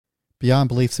Beyond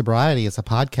Belief Sobriety is a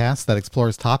podcast that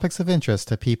explores topics of interest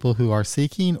to people who are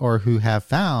seeking or who have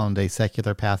found a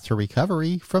secular path to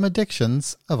recovery from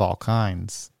addictions of all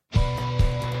kinds.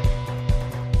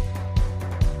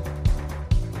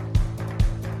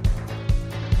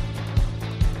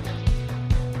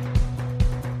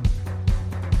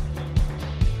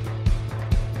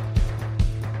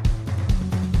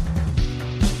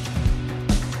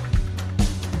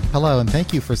 Hello, and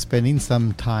thank you for spending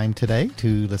some time today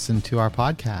to listen to our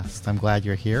podcast. I'm glad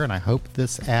you're here, and I hope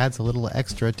this adds a little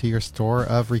extra to your store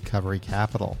of recovery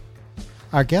capital.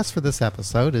 Our guest for this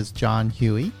episode is John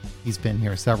Huey. He's been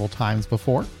here several times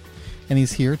before, and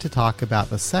he's here to talk about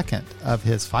the second of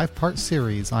his 5-part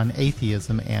series on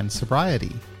atheism and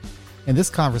sobriety. In this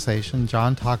conversation,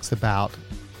 John talks about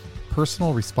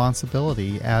personal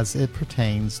responsibility as it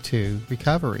pertains to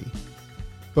recovery.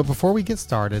 But before we get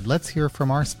started, let's hear from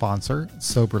our sponsor,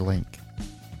 SoberLink.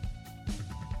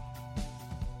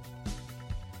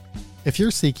 If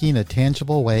you're seeking a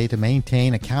tangible way to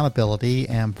maintain accountability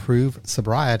and prove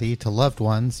sobriety to loved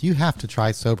ones, you have to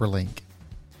try SoberLink.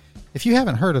 If you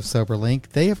haven't heard of SoberLink,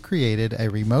 they have created a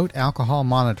remote alcohol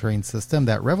monitoring system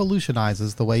that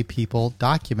revolutionizes the way people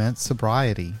document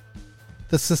sobriety.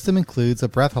 The system includes a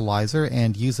breathalyzer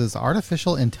and uses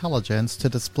artificial intelligence to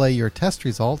display your test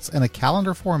results in a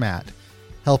calendar format,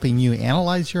 helping you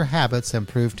analyze your habits and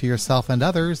prove to yourself and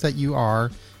others that you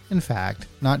are, in fact,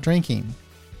 not drinking.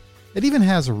 It even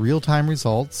has real-time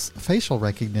results, facial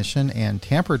recognition, and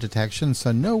tamper detection,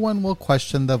 so no one will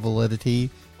question the validity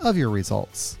of your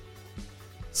results.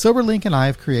 SoberLink and I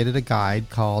have created a guide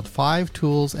called 5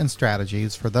 Tools and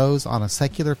Strategies for Those on a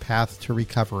Secular Path to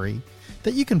Recovery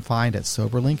that you can find at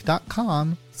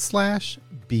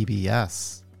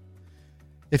soberlink.com/BBS.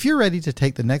 If you're ready to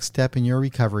take the next step in your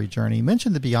recovery journey,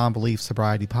 mention the Beyond Belief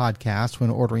Sobriety podcast when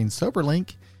ordering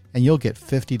SoberLink, and you'll get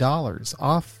 $50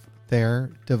 off their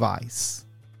device.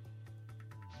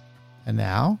 And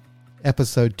now,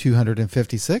 episode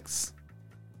 256,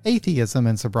 Atheism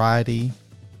and Sobriety,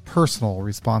 Personal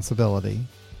Responsibility.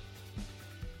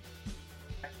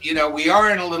 You know, we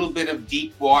are in a little bit of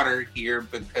deep water here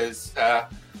because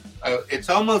it's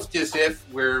almost as if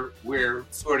we're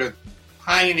sort of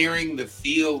pioneering the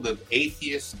field of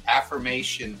atheist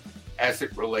affirmation as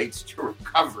it relates to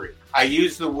recovery. I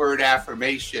use the word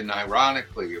affirmation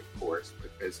ironically, of course,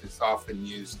 because it's often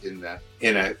used in a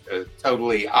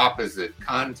totally opposite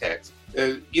context.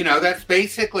 That's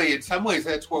basically, in some ways,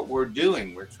 that's what we're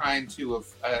doing. We're trying to,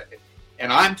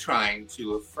 and I'm trying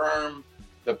to affirm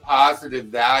the positive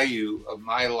value of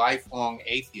my lifelong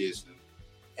atheism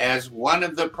as one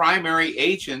of the primary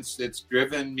agents that's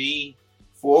driven me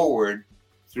forward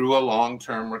through a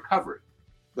long-term recovery.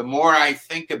 The more I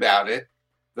think about it,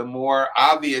 the more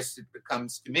obvious it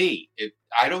becomes to me.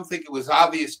 I don't think it was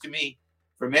obvious to me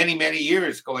for many, many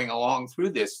years going along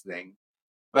through this thing.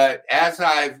 But as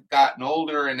I've gotten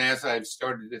older and as I've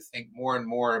started to think more and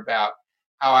more about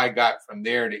how I got from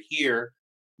there to here,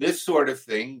 this sort of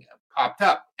thing popped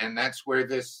up. And that's where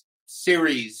this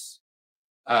series,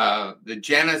 the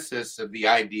genesis of the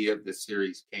idea of the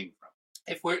series came from.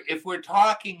 If we're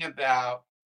talking about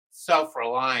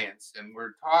self-reliance and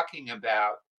we're talking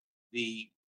about the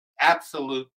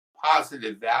absolute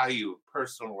positive value of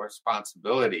personal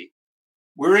responsibility,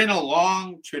 we're in a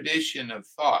long tradition of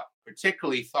thought,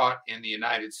 particularly thought in the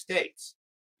United States.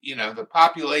 You know, the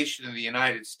population of the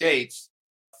United States,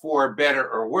 for better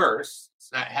or worse,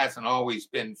 hasn't always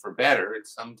been for better.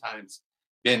 It's sometimes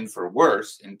been for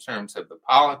worse in terms of the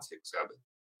politics of it,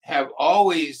 have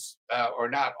always, or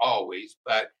not always,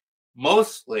 but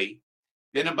mostly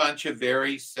been a bunch of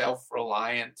very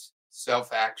self-reliant,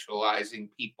 self-actualizing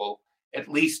people, at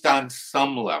least on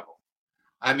some level.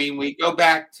 I mean, we go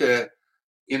back to,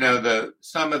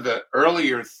 some of the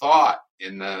earlier thought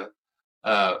in the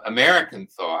American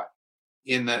thought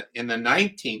in the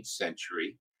 19th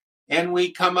century, and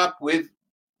we come up with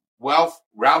Ralph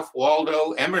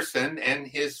Waldo Emerson and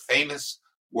his famous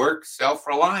work,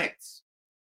 Self-Reliance.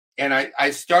 And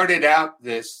I started out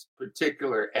this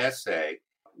particular essay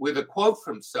with a quote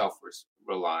from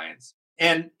Self-Reliance,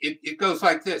 and it goes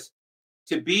like this: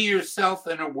 to be yourself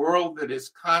in a world that is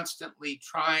constantly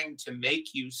trying to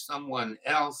make you someone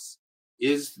else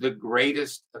is the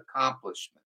greatest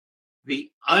accomplishment.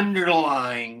 The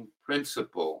underlying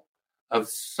principle of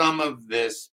some of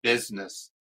this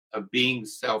business of being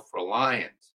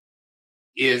self-reliant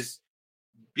is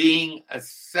being a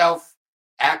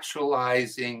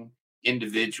self-actualizing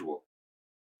individual,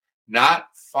 not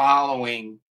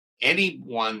following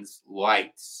anyone's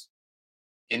lights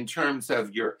in terms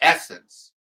of your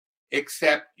essence,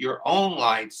 except your own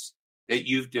lights that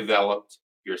you've developed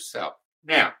yourself.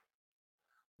 Now,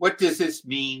 what does this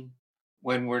mean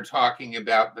when we're talking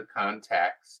about the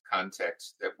context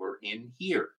that we're in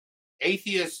here?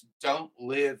 Atheists don't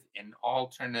live in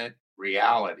alternate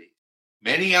reality.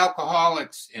 Many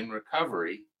alcoholics in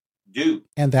recovery do.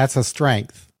 And that's a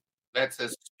strength. That's a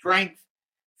strength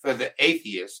for the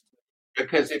atheist,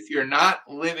 because if you're not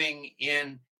living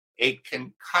in a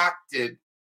concocted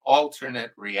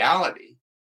alternate reality,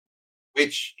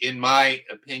 which in my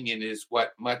opinion is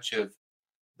what much of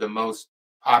the most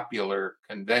popular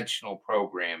conventional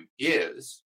program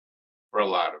is for a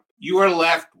lot of, you are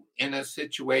left in a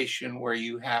situation where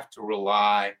you have to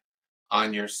rely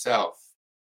on yourself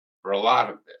for a lot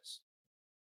of this.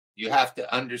 You have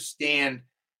to understand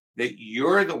that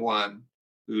you're the one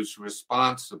who's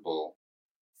responsible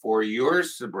for your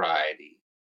sobriety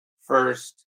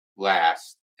first,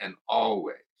 last, and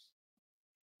always.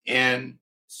 And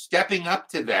stepping up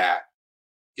to that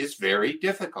is very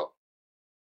difficult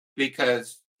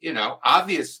because,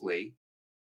 obviously,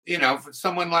 for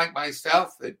someone like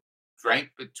myself that drank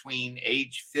between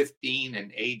age 15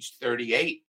 and age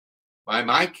 38, by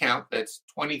my count, that's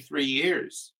 23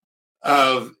 years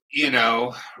of,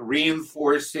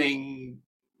 reinforcing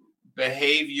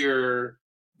behavior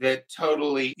that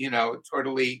totally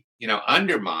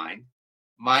undermined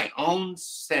my own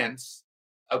sense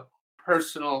of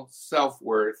personal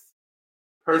self-worth,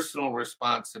 personal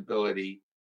responsibility,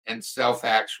 and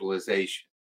self-actualization.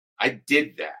 I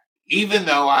did that, even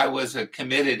though I was a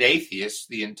committed atheist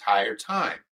the entire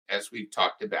time, as we've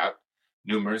talked about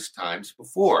numerous times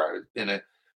before. I've been a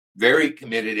very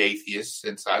committed atheist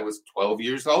since I was 12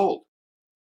 years old.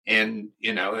 And,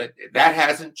 that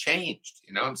hasn't changed.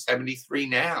 I'm 73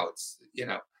 now. It's,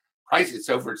 Christ, it's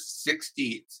over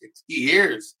 60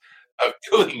 years of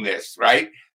doing this, right?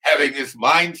 Having this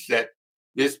mindset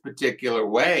this particular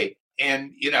way.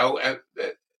 And,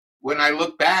 when I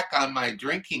look back on my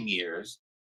drinking years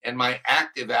and my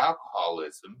active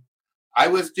alcoholism, I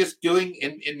was just doing,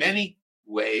 in many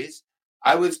ways,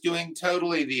 I was doing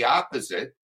totally the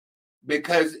opposite,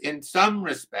 because in some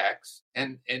respects,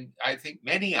 and I think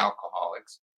many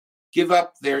alcoholics give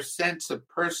up their sense of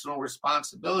personal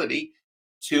responsibility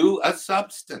to a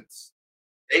substance.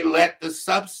 They let the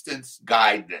substance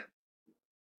guide them,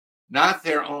 not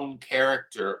their own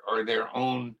character or their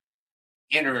own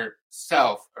inner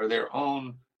self or their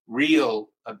own real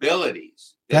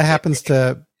abilities. That happens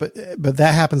to, but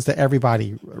that happens to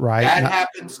everybody, right? That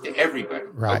happens to everybody,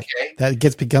 right? Okay, that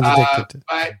becomes addicted to.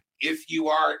 But if you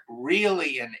are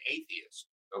really an atheist,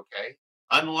 okay,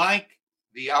 unlike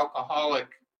the alcoholic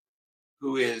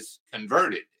who is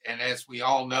converted, and as we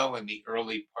all know in the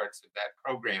early parts of that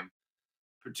program,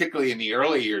 particularly in the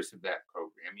early years of that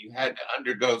program, you had to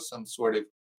undergo some sort of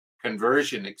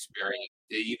conversion experience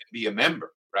to even be a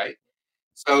member, right?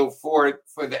 So for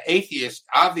the atheist,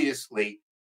 obviously,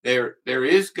 there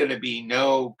is going to be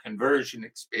no conversion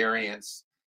experience,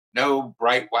 no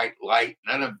bright white light,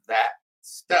 none of that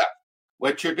stuff.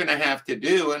 What you're going to have to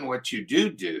do, and what you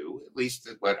do, at least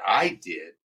what I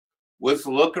did, was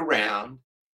look around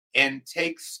and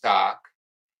take stock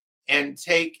and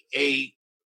take a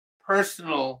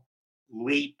personal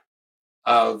leap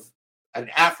of an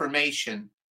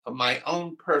affirmation of my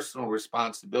own personal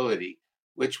responsibility,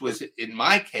 which was, in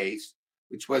my case,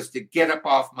 which was to get up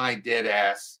off my dead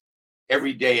ass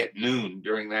every day at noon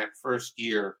during that first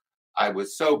year I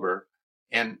was sober.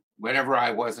 And whenever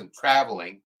I wasn't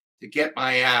traveling, to get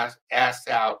my ass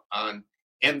out on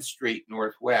M Street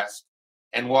Northwest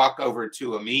and walk over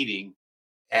to a meeting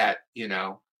at,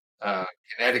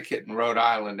 Connecticut and Rhode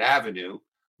Island Avenue,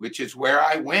 which is where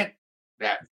I went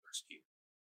that first year.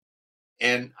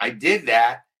 And I did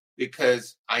that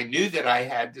because I knew that I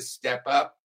had to step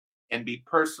up and be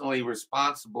personally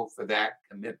responsible for that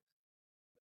commitment,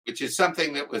 which is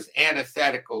something that was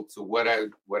antithetical to what I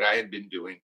had been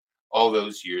doing all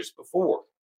those years before.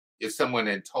 If someone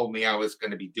had told me I was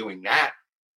going to be doing that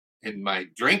in my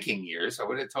drinking years, I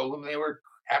would have told them they were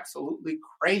absolutely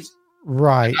crazy.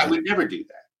 Right. I would never do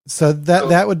that. So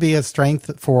that would be a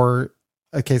strength for,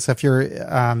 okay. So if you're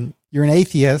an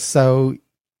atheist, so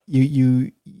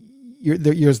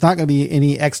there's not going to be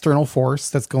any external force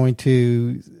that's going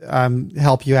to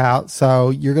help you out.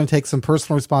 So you're going to take some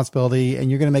personal responsibility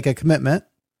and you're going to make a commitment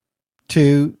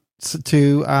to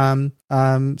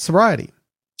sobriety.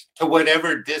 To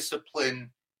whatever discipline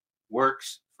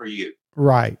works for you.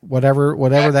 Right. Whatever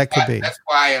that could be. That's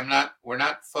why we're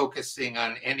not focusing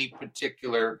on any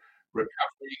particular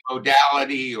recovery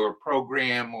modality or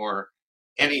program or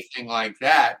anything like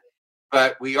that.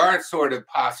 But we are sort of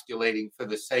postulating, for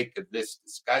the sake of this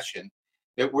discussion,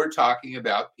 that we're talking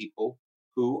about people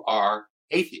who are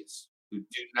atheists who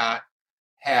do not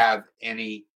have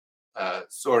any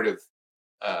sort of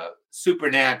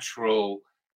supernatural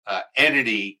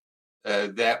entity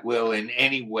that will in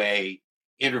any way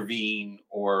intervene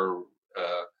or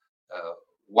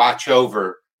watch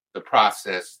over the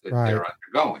process that they're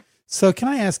undergoing. So can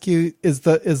I ask you,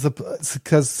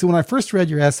 because when I first read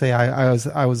your essay,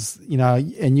 I was,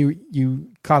 and you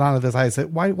caught on to this. I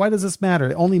said, why does this matter?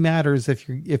 It only matters if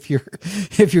you're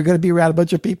going to be around a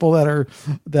bunch of people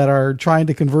that are trying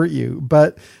to convert you.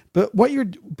 But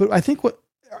I think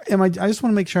I just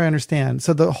want to make sure I understand.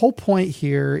 So the whole point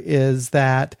here is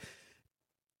that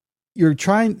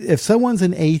if someone's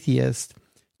an atheist,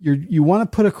 you want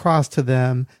to put across to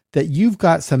them that you've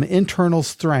got some internal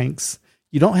strengths.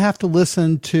 You don't have to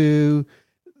listen to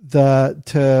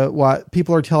what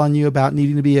people are telling you about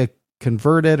needing to be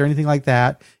converted or anything like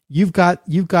that. You've got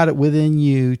it within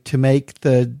you to make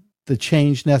the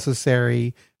change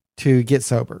necessary to get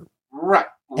sober. Right.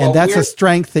 Well, and that's a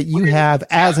strength that you have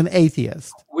as an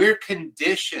atheist. We're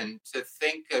conditioned to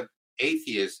think of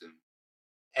atheism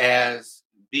as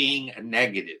being a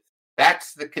negative.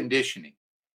 That's the conditioning,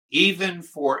 even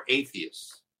for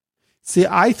atheists. See,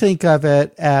 I think of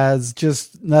it as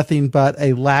just nothing but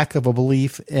a lack of a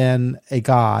belief in a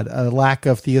God, a lack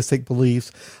of theistic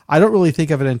beliefs. I don't really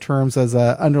think of it in terms as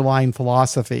an underlying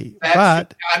philosophy.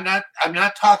 But I'm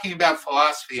not talking about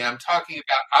philosophy. I'm talking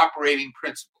about operating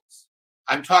principles.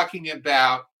 I'm talking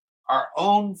about our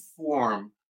own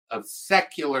form of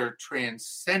secular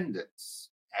transcendence,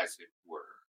 as it were,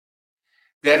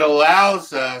 that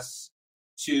allows us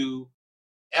to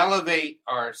elevate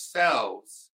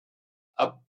ourselves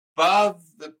above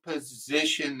the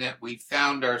position that we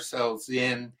found ourselves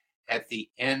in at the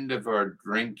end of our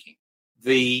drinking.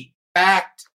 The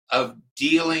fact of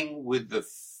dealing with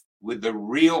the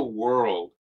real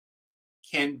world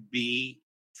can be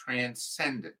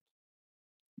transcendent.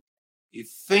 You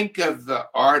think of the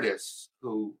artists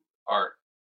who are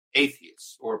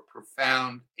atheists or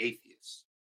profound atheists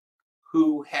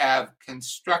who have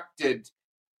constructed,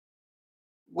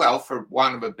 well, for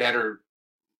want of a better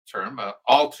term, an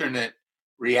alternate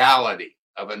reality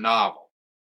of a novel,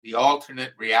 the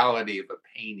alternate reality of a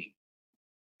painting,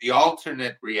 the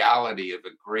alternate reality of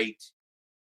a great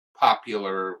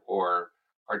popular or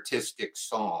artistic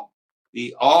song,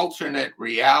 the alternate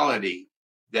reality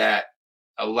that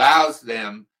allows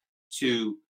them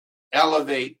to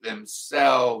elevate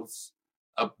themselves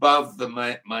above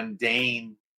the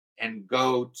mundane and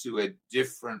go to a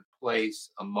different place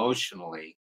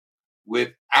emotionally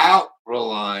without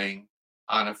relying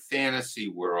on a fantasy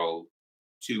world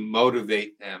to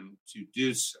motivate them to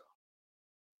do so.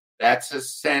 That's a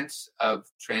sense of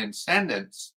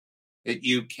transcendence that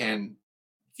you can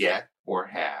get or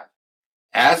have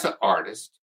as an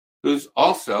artist who's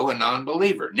also a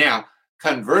non-believer. Now,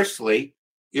 conversely,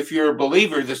 if you're a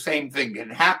believer, the same thing can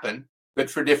happen, but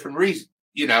for different reasons.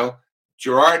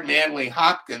 Gerard Manley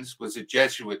Hopkins was a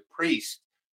Jesuit priest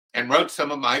and wrote some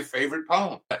of my favorite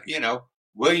poems.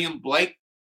 William Blake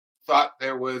thought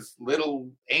there was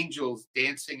little angels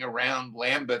dancing around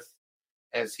Lambeth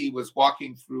as he was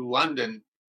walking through London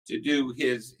to do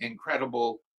his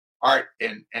incredible art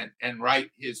and write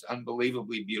his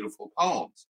unbelievably beautiful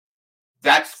poems.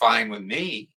 That's fine with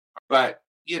me. But,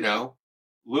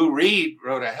 Lou Reed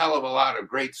wrote a hell of a lot of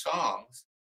great songs,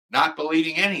 not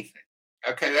believing anything.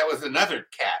 Okay, that was another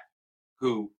cat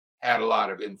who had a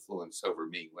lot of influence over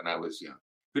me when I was young,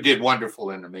 who did wonderful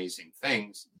and amazing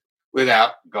things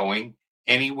without going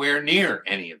anywhere near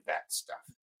any of that stuff.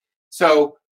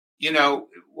 So,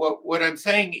 what I'm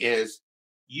saying is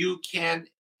you can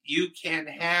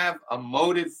have a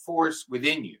motive force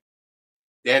within you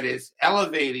that is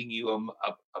elevating you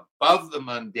above the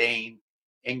mundane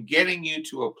and getting you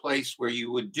to a place where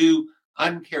you would do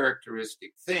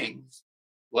uncharacteristic things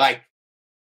like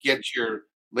get your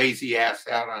lazy ass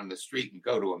out on the street and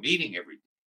go to a meeting every day.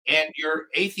 And your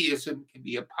atheism can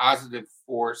be a positive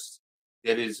force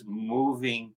that is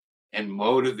moving and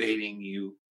motivating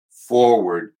you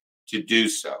forward to do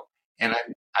so. And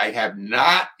I have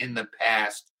not in the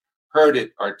past heard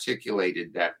it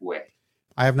articulated that way.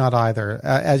 I have not either.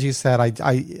 As you said,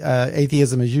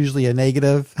 atheism is usually a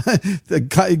negative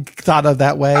thought of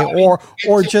that way,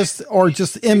 or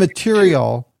just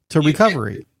immaterial to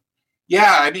recovery.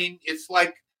 Yeah, it's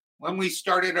like when we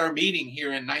started our meeting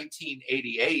here in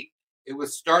 1988, it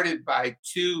was started by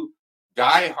two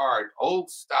diehard,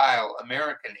 old-style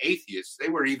American atheists. They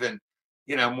were even,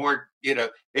 more,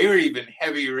 they were even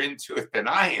heavier into it than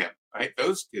I am, right?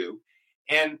 Those two.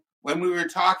 And when we were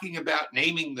talking about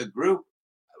naming the group,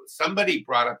 somebody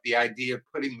brought up the idea of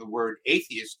putting the word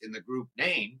atheist in the group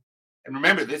name. And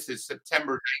remember, this is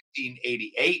September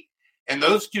 1988. And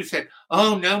those two said,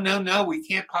 oh, no, no, no, we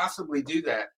can't possibly do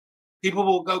that. People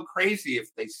will go crazy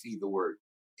if they see the word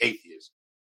atheist.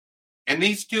 And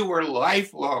these two were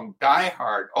lifelong,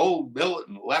 diehard, old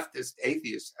militant leftist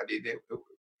atheists. I mean,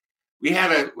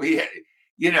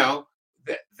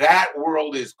 that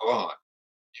world is gone.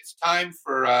 It's time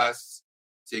for us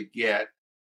to get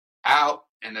out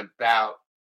and about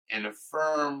and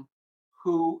affirm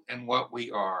who and what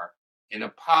we are in a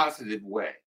positive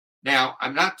way. Now,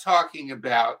 I'm not talking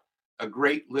about a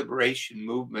great liberation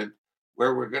movement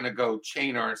where we're going to go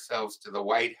chain ourselves to the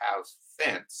White House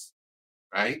fence,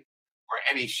 right? Or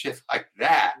any shit like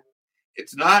that.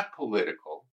 It's not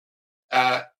political.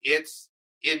 It's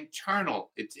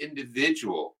internal. It's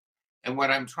individual. And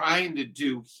what I'm trying to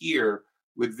do here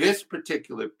with this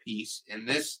particular piece in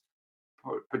this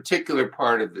particular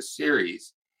part of the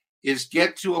series is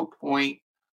get to a point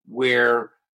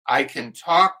where I can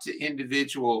talk to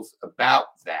individuals about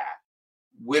that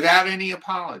without any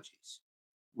apologies.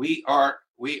 We are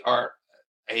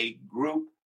a group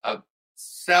of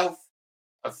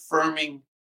self-affirming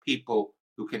people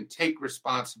who can take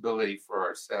responsibility for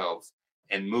ourselves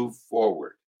and move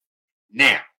forward.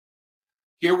 Now,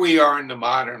 here we are in the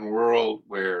modern world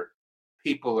where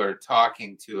people are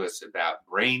talking to us about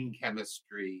brain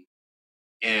chemistry.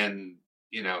 And,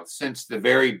 since the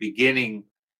very beginning,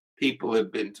 people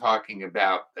have been talking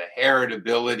about the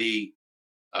heritability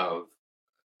of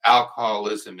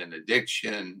alcoholism and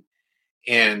addiction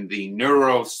and the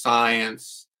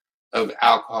neuroscience of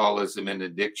alcoholism and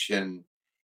addiction.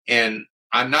 And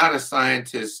I'm not a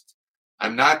scientist.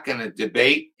 I'm not going to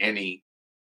debate any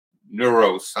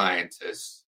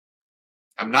neuroscientists.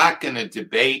 I'm not going to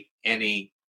debate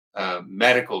any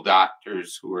medical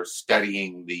doctors who are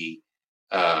studying the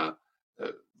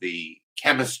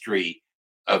chemistry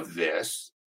of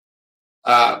this.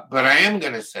 But I am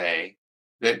going to say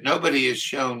that nobody has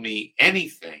shown me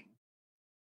anything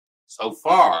so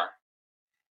far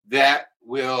that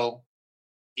will,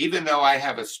 even though I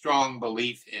have a strong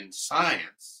belief in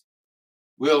science,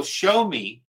 will show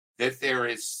me that there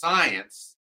is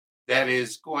science that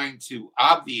is going to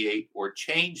obviate or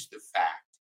change the fact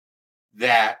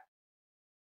that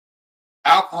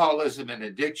alcoholism and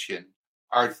addiction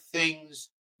are things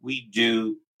we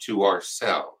do to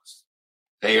ourselves.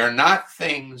 They are not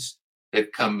things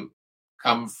that come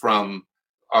from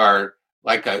our,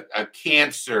 like a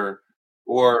cancer,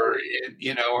 or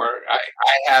I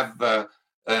have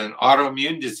an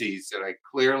autoimmune disease that I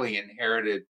clearly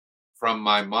inherited from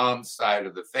my mom's side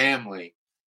of the family.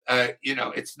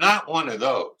 It's not one of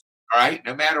those, all right?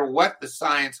 No matter what the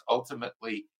science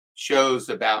ultimately shows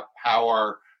about how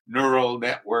our neural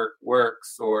network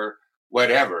works or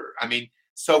whatever. I mean,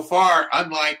 so far,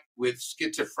 unlike with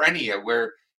schizophrenia,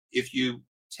 where if you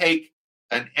take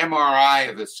an MRI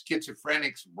of a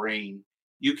schizophrenic's brain,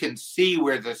 you can see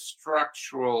where the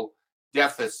structural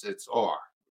deficits are.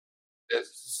 The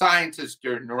scientist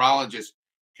or neurologist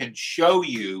can show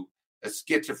you a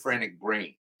schizophrenic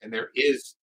brain, and there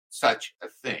is such a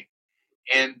thing.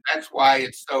 And that's why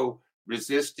it's so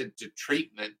resistant to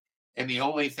treatment. And the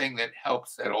only thing that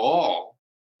helps at all,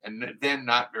 and then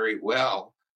not very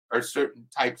well, are certain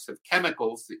types of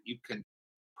chemicals that you can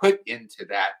put into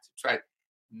that to try.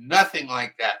 Nothing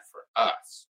like that for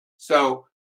us. So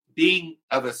being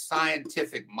of a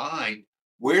scientific mind,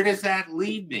 where does that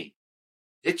leave me?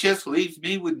 It just leaves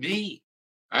me with me,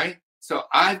 right? So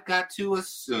I've got to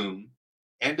assume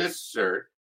and assert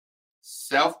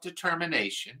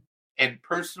self-determination and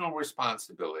personal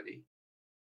responsibility,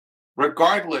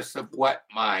 regardless of what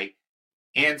my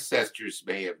ancestors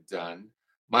may have done,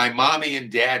 my mommy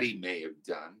and daddy may have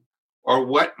done, or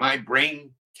what my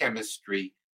brain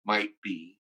chemistry might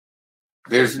be.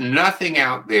 There's nothing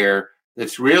out there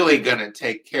that's really going to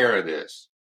take care of this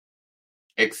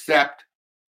except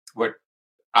what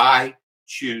I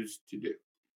choose to do.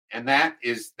 And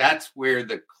that's where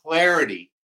the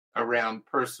clarity around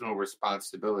personal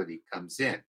responsibility comes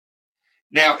in.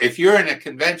 Now, if you're in a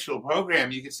conventional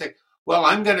program, you can say, well,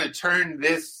 I'm going to turn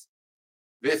this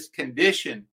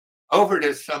condition over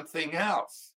to something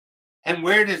else. And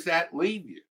where does that leave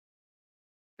you?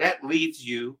 That leaves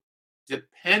you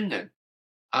dependent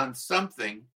on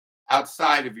something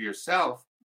outside of yourself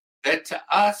that to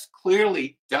us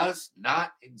clearly does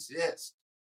not exist.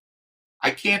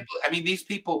 These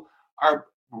people are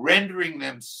rendering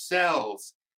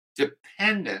themselves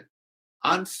dependent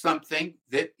on something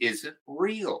that isn't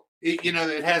real,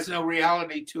 that has no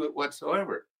reality to it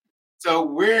whatsoever. So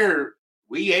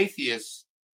we atheists,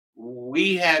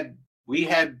 we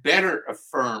had better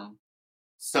affirm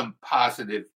some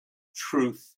positive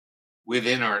truth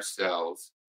within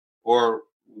ourselves, or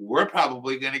we're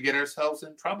probably going to get ourselves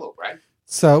in trouble, right?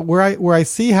 So where I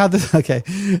see how this, okay,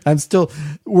 I'm still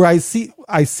where I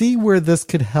see where this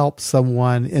could help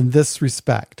someone in this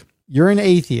respect. You're an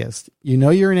atheist. You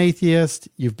know you're an atheist.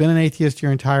 You've been an atheist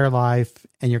your entire life,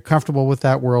 and you're comfortable with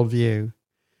that worldview.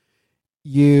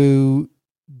 You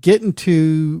get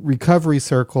into recovery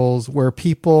circles where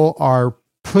people are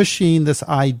pushing this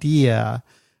idea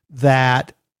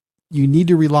that you need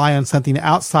to rely on something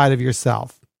outside of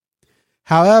yourself.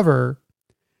 However,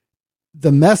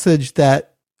 the message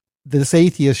that this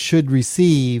atheist should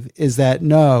receive is that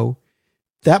no,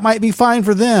 that might be fine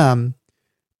for them,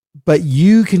 but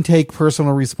you can take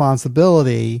personal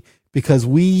responsibility, because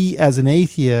we as an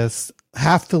atheist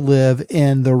have to live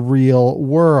in the real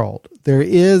world. There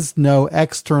is no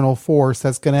external force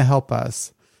that's going to help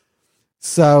us.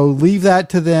 So leave that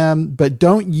to them, but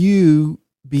don't you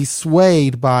be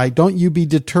swayed by, don't you be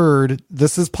deterred.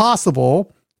 This is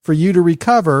possible for you to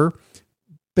recover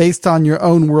based on your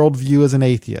own worldview as an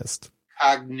atheist.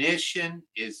 Cognition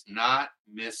is not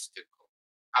mystical.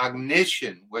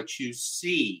 Cognition, what you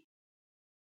see,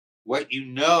 what you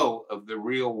know of the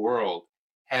real world,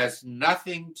 has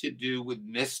nothing to do with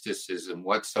mysticism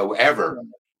whatsoever.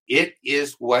 It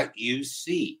is what you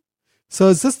see. So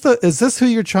is this who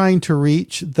you're trying to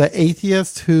reach? The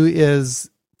atheist who is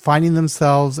finding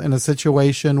themselves in a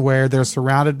situation where they're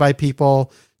surrounded by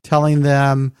people telling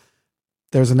them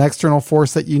there's an external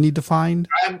force that you need to find?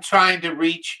 I'm trying to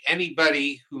reach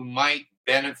anybody who might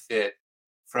benefit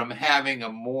from having a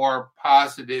more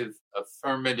positive,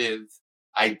 affirmative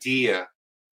idea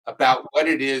about what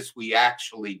it is we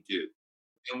actually do.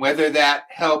 And whether that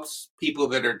helps people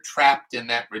that are trapped in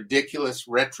that ridiculous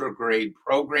retrograde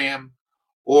program,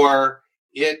 or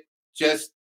it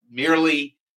just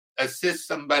merely assists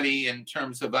somebody in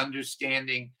terms of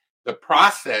understanding the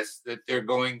process that they're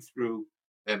going through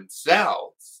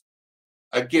themselves,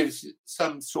 gives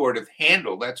some sort of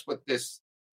handle. That's what this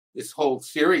whole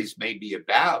series may be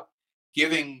about.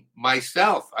 Giving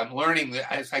myself, I'm learning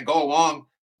that as I go along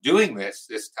doing this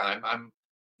time, I'm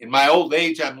in my old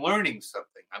age, I'm learning something.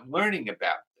 I'm learning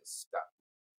about this stuff.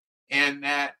 And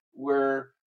that we're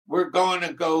going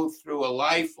to go through a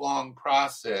lifelong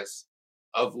process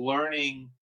of learning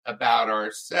about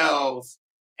ourselves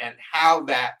and how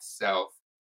that self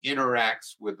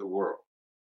interacts with the world.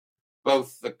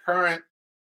 Both the current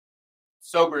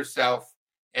sober self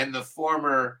and the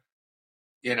former,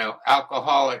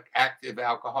 alcoholic, active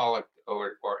alcoholic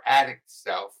or addict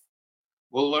self.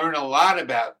 We'll learn a lot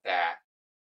about that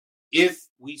if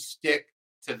we stick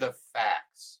to the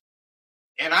facts.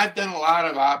 And I've done a lot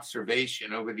of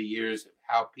observation over the years of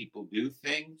how people do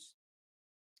things.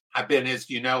 I've been, as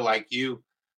you know, like you,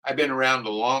 I've been around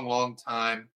a long, long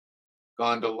time,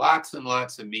 gone to lots and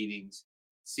lots of meetings,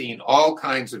 seen all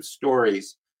kinds of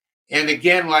stories. And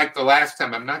again, like the last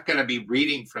time, I'm not going to be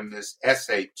reading from this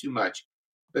essay too much,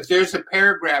 but there's a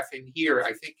paragraph in here.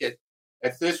 I think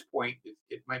at this point,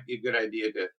 it might be a good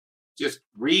idea to just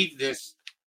read this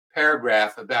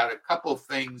paragraph about a couple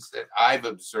things that I've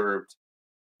observed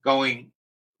going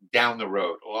down the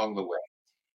road along the way.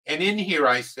 And in here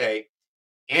I say,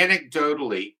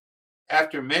 anecdotally,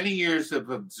 after many years of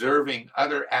observing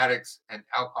other addicts and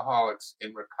alcoholics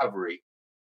in recovery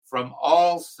from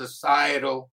all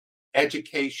societal,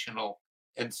 educational,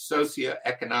 and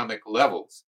socioeconomic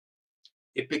levels,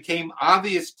 it became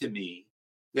obvious to me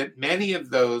that many of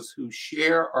those who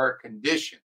share our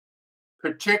condition,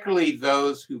 particularly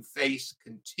those who face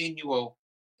continual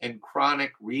and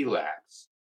chronic relapse,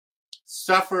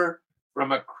 suffer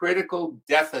from a critical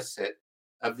deficit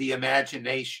of the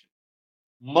imagination.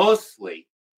 Mostly,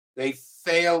 they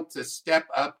fail to step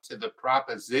up to the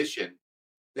proposition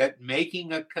that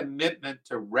making a commitment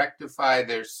to rectify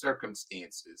their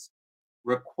circumstances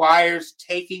requires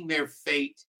taking their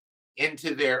fate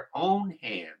into their own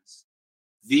hands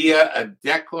via a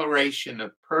declaration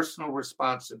of personal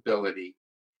responsibility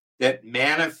that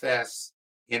manifests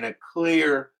in a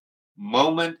clear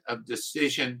moment of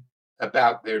decision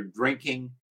about their drinking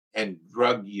and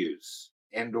drug use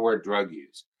and/or drug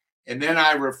use. And then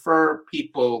I refer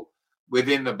people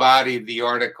within the body of the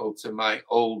article to my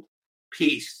old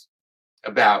piece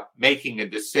about making a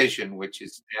decision, which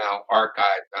is now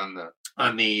archived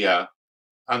on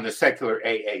the Secular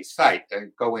AA site. I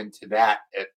go into that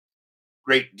at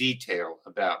great detail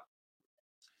about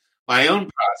my own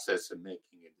process of making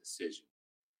a decision.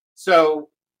 So,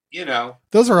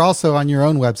 those are also on your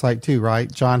own website too, right?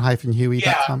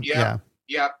 John-Huey.com. Yeah.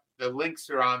 The links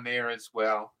are on there as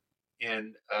well.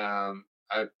 And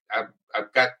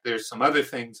I've got, there's some other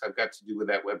things I've got to do with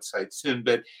that website soon,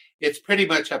 but it's pretty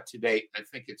much up to date. I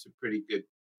think it's a pretty good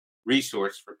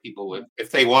resource for people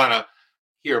if they want to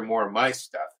hear more of my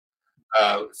stuff.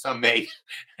 Some may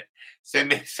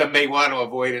some may want to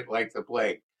avoid it like the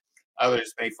plague.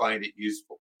 Others may find it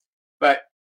useful. But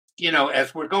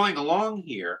as we're going along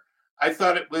here, I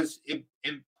thought it was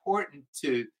important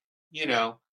to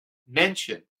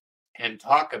mention and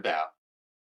talk about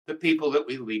the people that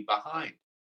we leave behind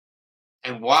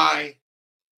and why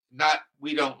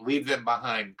we don't leave them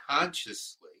behind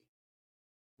consciously.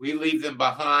 We leave them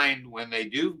behind when they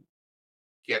do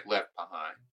get left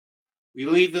behind. We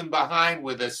leave them behind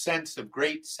with a sense of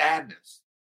great sadness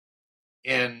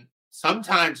and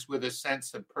sometimes with a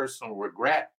sense of personal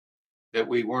regret that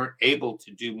we weren't able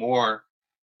to do more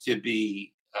to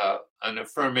be an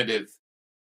affirmative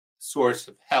source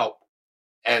of help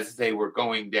as they were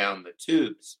going down the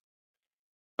tubes.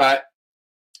 But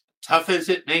tough as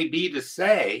it may be to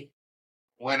say,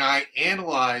 when I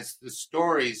analyze the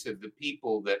stories of the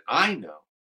people that I know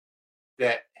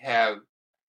that have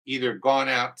either gone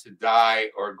out to die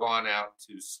or gone out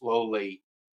to slowly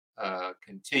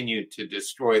continue to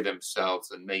destroy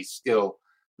themselves, and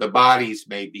the bodies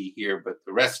may be here, but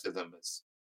the rest of them is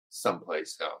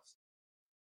someplace else.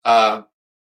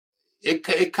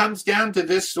 It comes down to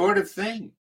this sort of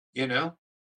thing,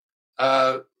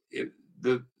 the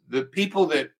people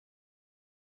that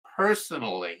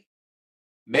personally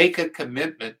make a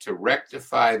commitment to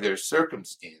rectify their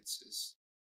circumstances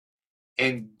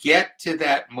and get to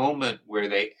that moment where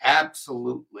they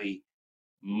absolutely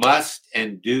must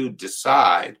and do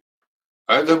decide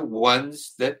are the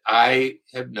ones that I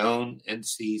have known and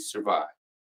see survive.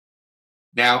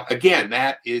 Now, again,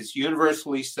 that is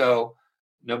universally so,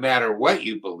 no matter what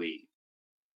you believe.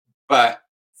 But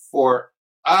for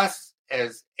us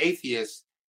as atheists,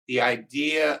 the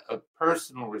idea of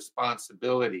personal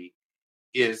responsibility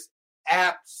is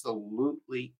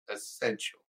absolutely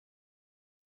essential.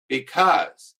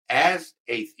 Because as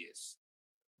atheists,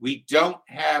 we don't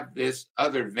have this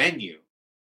other venue,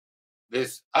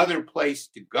 this other place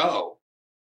to go,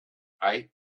 right?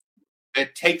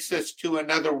 That takes us to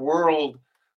another world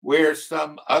where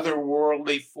some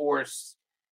otherworldly force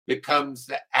becomes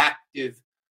the active,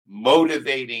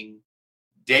 motivating,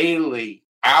 daily,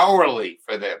 hourly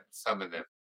for them, some of them,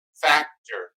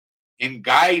 factor in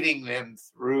guiding them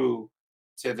through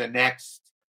to the next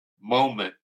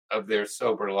moment of their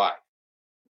sober life.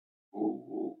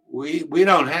 We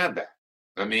don't have that.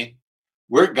 I mean,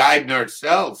 we're guiding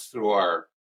ourselves through our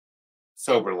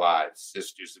sober lives,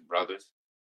 sisters and brothers.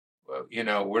 Well,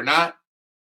 we're not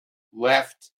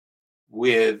left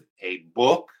with a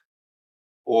book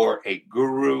or a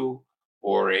guru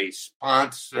or a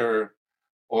sponsor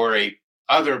or a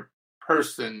other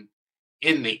person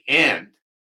in the end.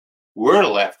 We're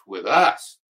left with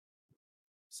us.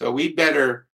 So we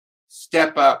better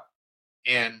step up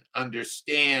and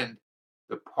understand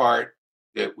the part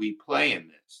that we play in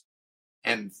this.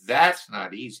 And that's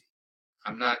not easy.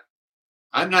 I'm not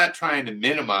trying to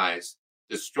minimize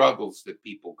the struggles that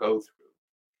people go through.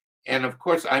 And of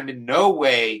course, I'm in no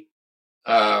way,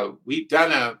 we've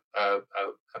done a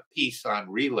piece on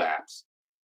relapse.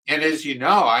 And as you know,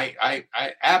 I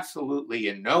absolutely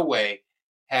in no way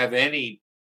have any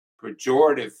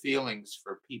pejorative feelings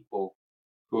for people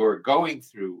who are going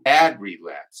through bad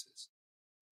relapses.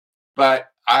 But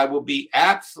I will be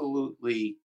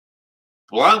absolutely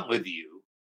blunt with you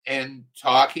and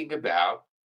talking about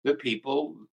the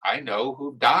people I know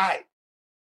who died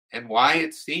and why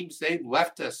it seems they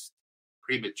left us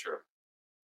prematurely.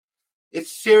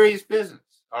 It's serious business,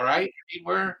 all right? I mean,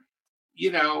 we're,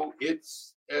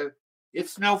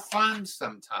 it's no fun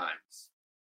sometimes.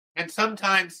 And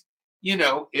sometimes,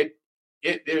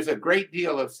 there's a great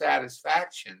deal of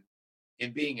satisfaction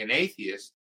in being an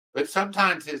atheist, but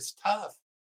sometimes it's tough.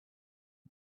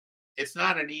 It's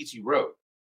not an easy road.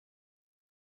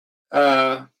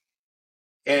 And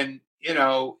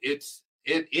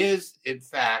it is in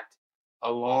fact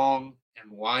a long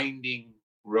and winding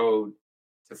road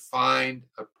to find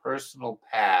a personal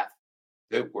path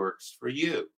that works for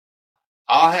you.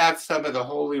 I'll have some of the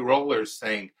holy rollers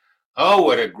saying, "Oh,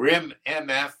 what a grim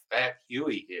MF that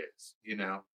Huey is,"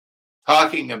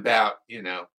 talking about,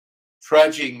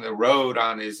 trudging the road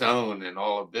on his own and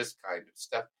all of this kind of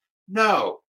stuff.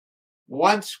 No,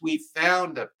 once we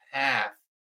found a path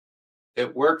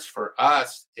that works for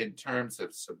us in terms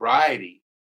of sobriety,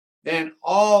 then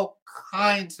all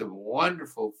kinds of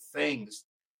wonderful things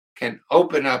can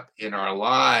open up in our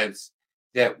lives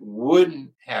that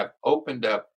wouldn't have opened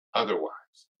up otherwise.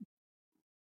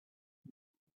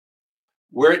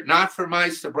 Were it not for my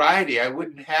sobriety, I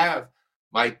wouldn't have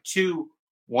my two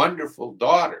wonderful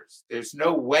daughters. There's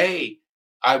no way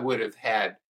I would have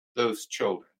had those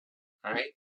children,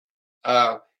 right?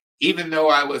 Even though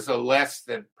I was a less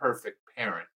than perfect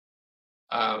parent,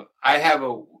 I have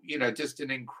just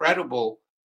an incredible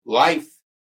life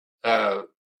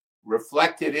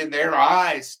reflected in their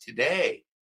eyes today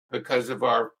because of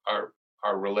our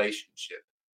relationship.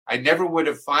 I never would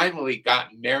have finally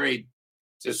gotten married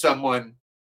to someone,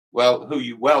 well, who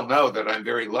you well know that I'm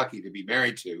very lucky to be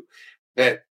married to,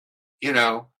 that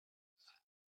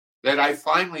I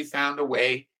finally found a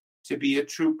way to be a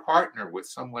true partner with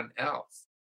someone else.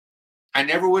 I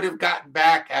never would have gotten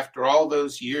back after all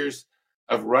those years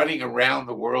of running around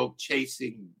the world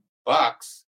chasing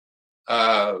bucks,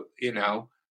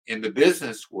 in the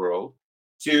business world,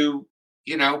 to,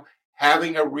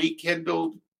 having a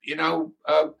rekindled,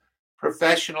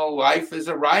 professional life as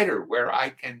a writer where I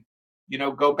can,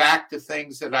 go back to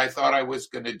things that I thought I was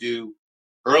going to do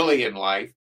early in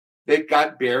life that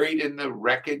got buried in the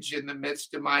wreckage in the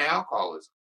midst of my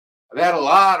alcoholism. I've had a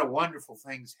lot of wonderful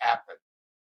things happen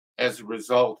as a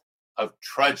result of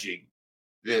trudging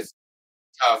this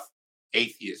tough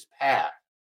atheist path.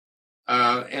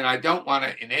 And I don't want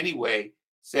to in any way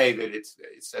say that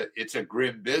it's a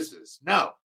grim business.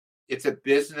 No, it's a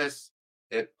business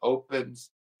that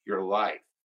opens your life.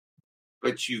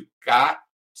 But you got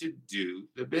to do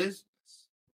the business.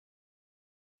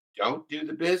 Don't do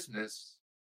the business,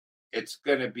 it's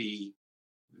going to be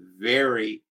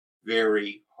very,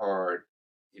 very hard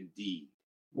indeed.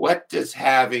 What does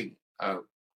having a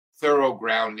thorough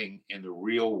grounding in the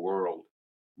real world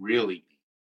really mean?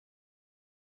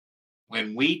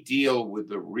 When we deal with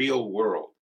the real world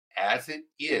as it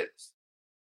is,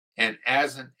 and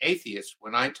as an atheist,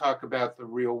 when I talk about the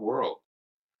real world,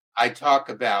 I talk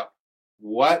about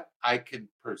what I can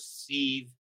perceive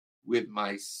with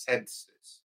my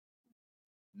senses,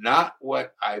 not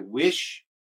what I wish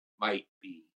might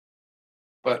be,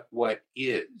 but what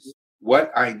is,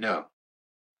 what I know.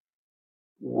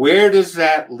 Where does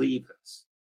that leave us?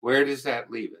 Where does that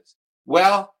leave us?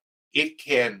 Well, it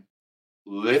can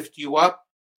lift you up,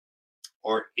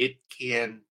 or it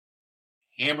can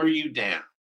hammer you down.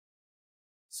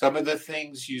 Some of the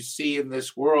things you see in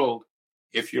this world,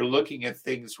 if you're looking at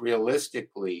things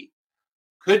realistically,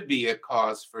 could be a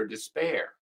cause for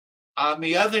despair. On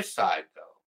the other side, though,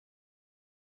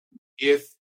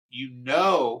 if you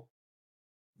know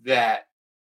that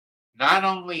not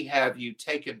only have you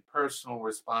taken personal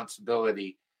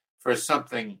responsibility for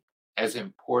something as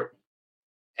important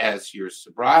as your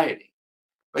sobriety,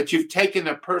 but you've taken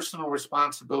a personal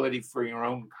responsibility for your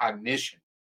own cognition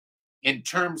in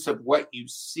terms of what you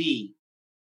see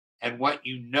and what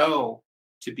you know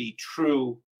to be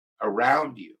true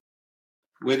around you,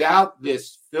 without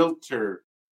this filter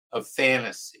of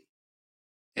fantasy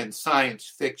and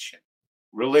science fiction,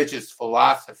 religious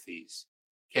philosophies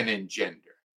can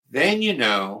engender, then you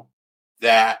know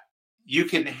that you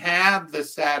can have the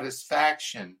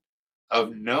satisfaction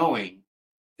of knowing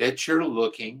that you're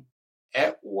looking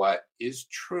at what is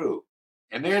true.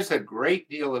 And there's a great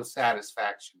deal of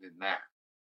satisfaction in that.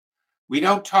 We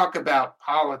don't talk about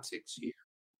politics here,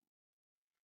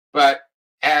 but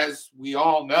as we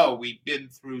all know, we've been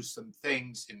through some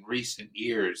things in recent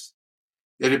years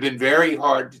that have been very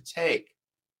hard to take.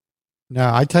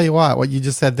 No, I tell you what you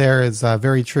just said there is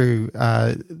very true.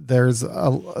 There's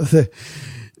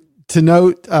to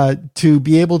note, to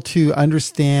be able to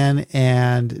understand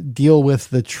and deal with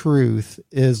the truth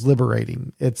is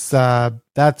liberating. It's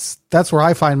that's where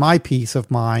I find my peace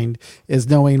of mind, is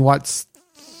knowing what's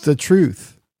the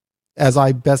truth as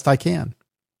best I can.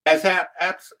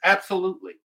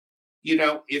 Absolutely.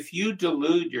 If you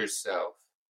delude yourself,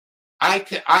 I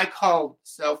call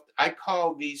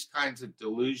these kinds of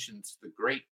delusions the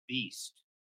great beast.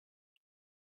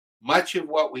 Much of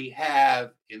what we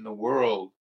have in the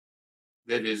world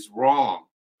that is wrong,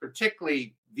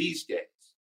 particularly these days,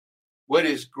 what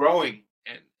is growing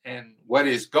and what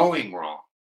is going wrong,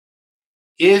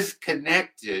 is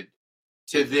connected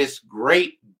to this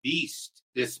great beast,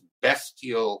 this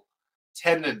bestial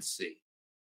tendency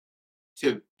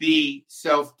to be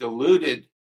self-deluded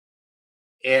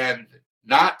and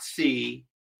not see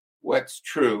what's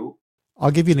true.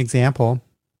 I'll give you an example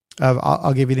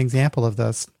of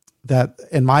this, that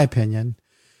in my opinion,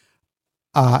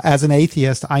 as an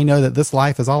atheist, I know that this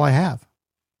life is all I have.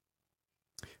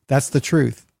 That's the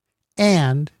truth.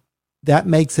 And that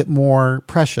makes it more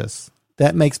precious.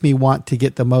 That makes me want to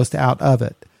get the most out of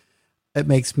it. It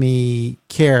makes me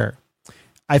care.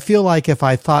 I feel like if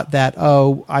I thought that,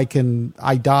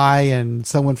 I die and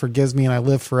someone forgives me and I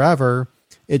live forever,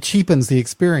 it cheapens the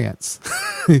experience.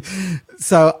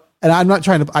 So, and I'm not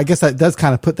trying to, I guess that does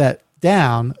kind of put that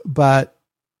down, but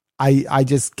I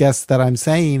just guess that I'm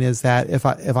saying is that if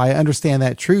I understand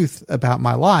that truth about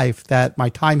my life, that my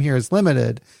time here is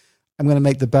limited, I'm going to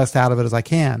make the best out of it as I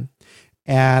can.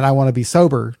 And I want to be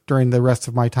sober during the rest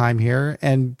of my time here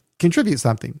and contribute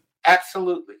something.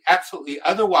 Absolutely. Absolutely.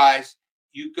 Otherwise,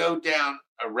 you go down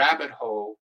a rabbit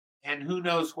hole and who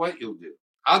knows what you'll do.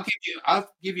 I'll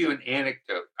give you an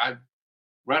anecdote. I've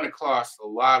run across a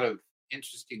lot of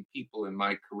interesting people in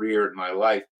my career, in my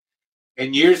life.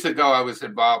 And years ago, I was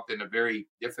involved in a very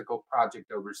difficult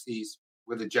project overseas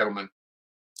with a gentleman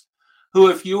who,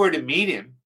 if you were to meet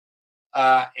him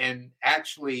and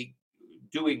actually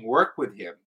doing work with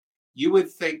him, you would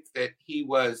think that he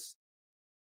was,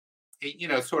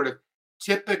 sort of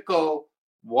typical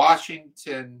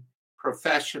Washington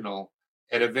professional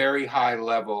at a very high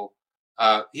level.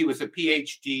 He was a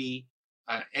PhD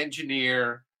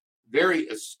engineer, very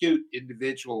astute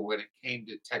individual when it came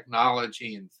to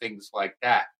technology and things like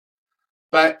that.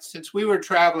 But since we were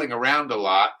traveling around a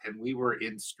lot and we were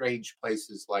in strange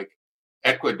places like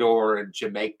Ecuador and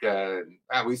Jamaica,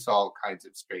 and we saw all kinds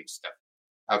of strange stuff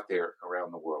out there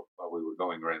around the world while we were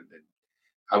going around. And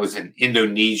I was in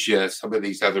Indonesia, some of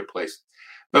these other places.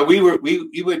 But we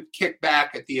would kick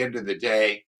back at the end of the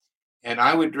day, and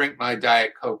I would drink my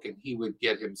Diet Coke, and he would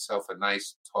get himself a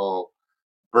nice tall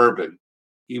bourbon.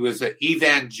 He was an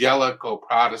evangelical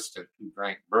Protestant who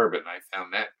drank bourbon. I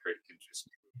found that very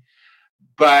interesting.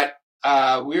 But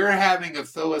we were having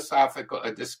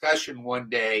a discussion one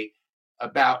day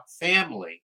about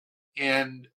family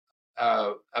and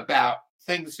about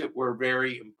things that were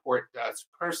very important to us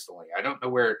personally. I don't know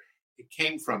where it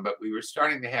came from, but we were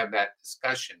starting to have that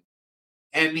discussion.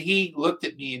 And he looked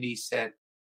at me and he said,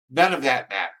 "None of that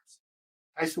matters."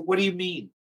 I said, "What do you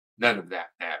mean, none of that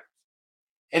matters?"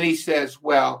 And he says,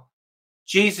 "Well,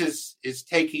 Jesus is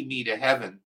taking me to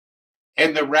heaven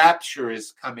and the rapture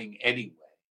is coming anyway."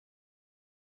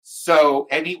 So,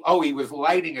 and he was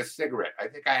lighting a cigarette. I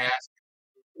think I asked him,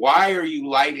 "Why are you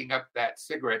lighting up that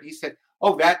cigarette?" He said,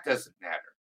 "Oh, that doesn't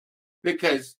matter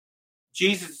because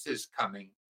Jesus is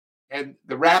coming and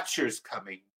the rapture is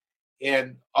coming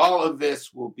and all of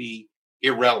this will be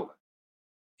irrelevant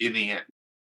in the end."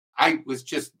 I was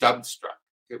just dumbstruck.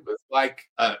 It was like,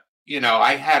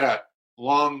 I had a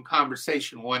long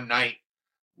conversation one night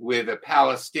with a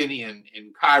Palestinian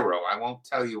in Cairo. I won't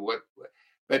tell you what,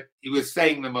 but he was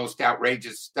saying the most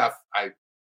outrageous stuff.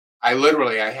 I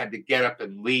literally had to get up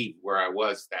and leave where I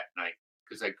was that night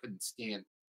because I couldn't stand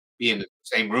being in the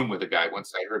same room with the guy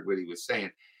once I heard what he was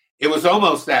saying. It was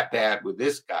almost that bad with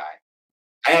this guy.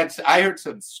 I heard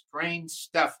some strange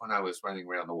stuff when I was running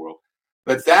around the world,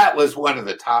 but that was one of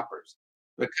the toppers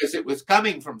because it was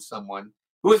coming from someone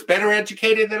who was better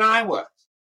educated than I was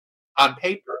on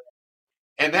paper.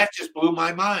 And that just blew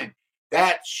my mind.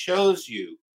 That shows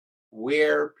you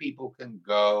where people can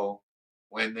go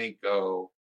when they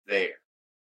go there.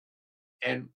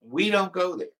 And we don't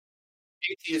go there.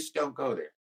 Atheists don't go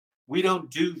there. We don't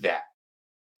do that.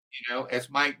 As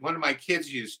one of my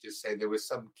kids used to say, there was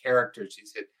some characters, he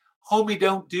said, "Homie,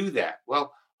 don't do that."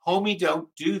 Well, homie, don't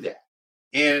do that.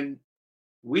 And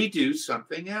we do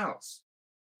something else.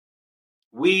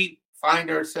 We find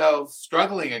ourselves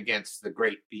struggling against the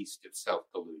great beast of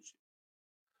self-delusion,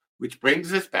 which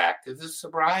brings us back to the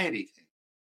sobriety thing.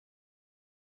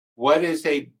 What is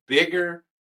a bigger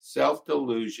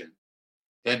self-delusion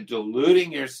than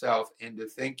deluding yourself into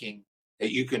thinking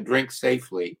that you can drink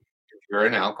safely if you're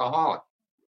an alcoholic?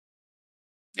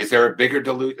 Is there a bigger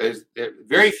delusion? There's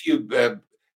very few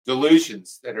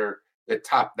delusions that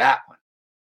top that one.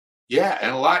 Yeah,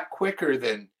 and a lot quicker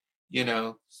than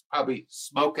probably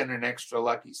smoking an extra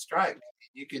Lucky Strike.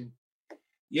 You can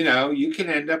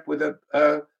end up with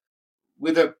a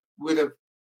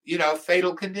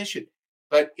fatal condition.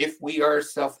 But if we are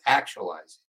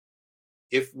self-actualizing,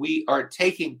 if we are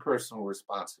taking personal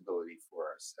responsibility for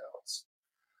ourselves,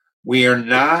 we are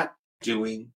not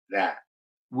doing that.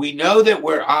 We know that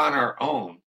we're on our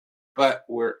own, but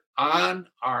we're on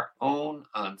our own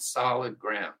on solid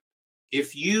ground.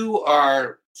 If you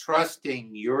are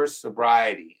trusting your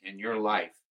sobriety and your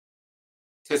life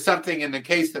to something, in the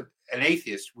case of an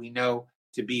atheist, we know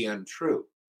to be untrue,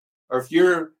 or if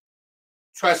you're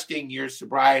trusting your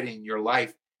sobriety and your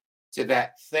life to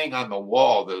that thing on the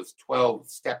wall, those 12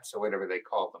 steps or whatever they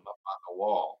call them up on the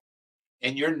wall,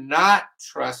 and you're not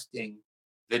trusting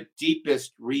the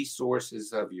deepest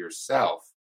resources of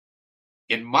yourself,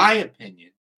 in my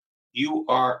opinion, you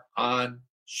are on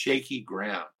shaky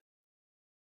ground.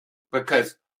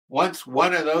 Because once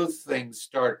one of those things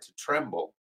start to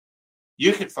tremble,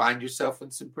 you could find yourself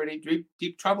in some pretty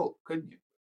deep trouble, couldn't you?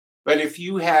 But if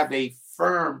you have a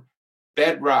firm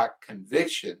bedrock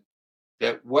conviction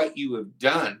that what you have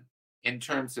done in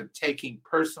terms of taking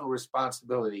personal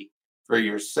responsibility for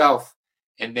yourself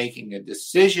and making a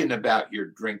decision about your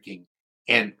drinking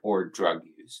and or drug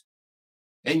use,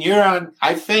 then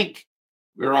I think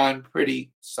we're on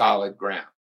pretty solid ground.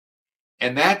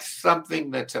 And that's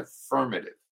something that's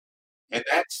affirmative. And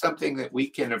that's something that we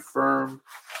can affirm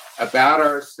about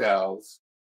ourselves,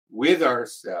 with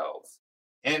ourselves,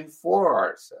 and for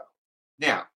ourselves.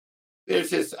 Now, there's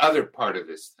this other part of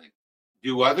this thing.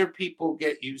 Do other people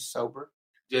get you sober?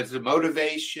 Does the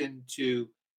motivation to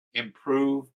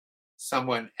improve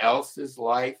someone else's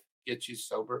life get you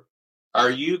sober?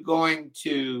 Are you going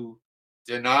to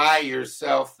deny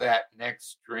yourself that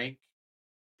next drink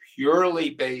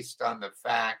purely based on the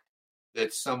fact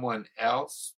that someone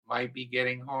else might be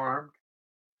getting harmed?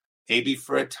 Maybe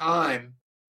for a time,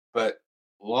 but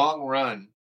long run,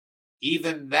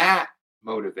 even that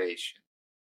motivation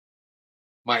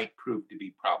might prove to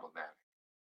be problematic.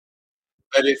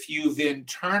 But if you've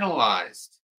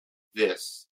internalized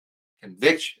this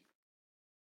conviction,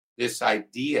 this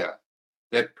idea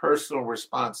that personal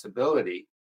responsibility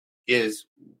is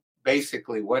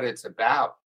basically what it's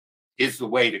about, is the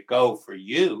way to go for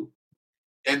you,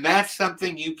 then that's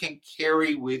something you can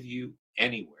carry with you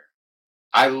anywhere.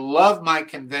 I love my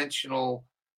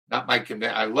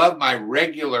I love my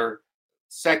regular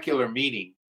secular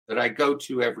meeting that I go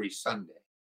to every Sunday.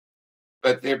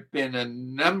 But there have been a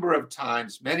number of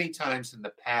times, many times in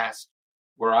the past,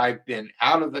 where I've been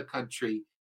out of the country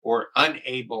or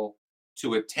unable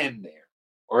to attend there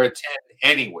or attend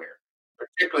anywhere,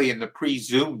 particularly in the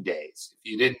pre-Zoom days.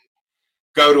 If you didn't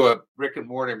go to a brick and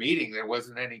mortar meeting, there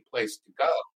wasn't any place to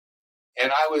go.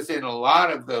 And I was in a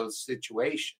lot of those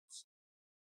situations.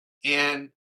 And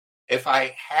if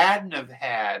I hadn't have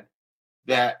had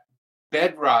that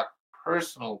bedrock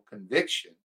personal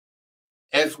conviction,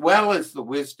 as well as the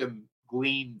wisdom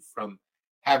gleaned from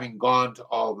having gone to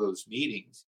all those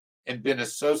meetings and been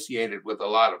associated with a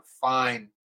lot of fine,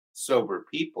 sober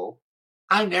people,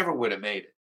 I never would have made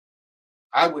it.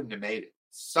 I wouldn't have made it.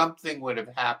 Something would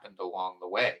have happened along the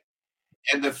way.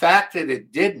 And the fact that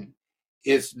it didn't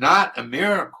is not a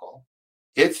miracle.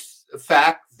 It's the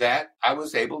fact that I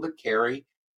was able to carry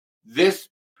this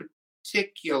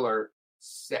particular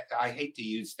set. I hate to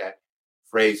use that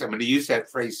phrase. I'm going to use that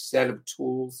phrase, set of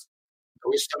tools. I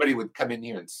wish somebody would come in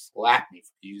here and slap me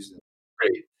for using the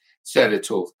phrase, set of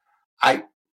tools. I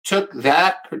took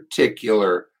that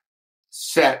particular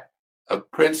set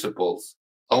of principles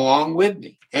along with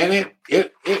me, and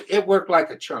it worked like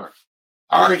a charm.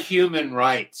 Our human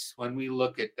rights, when we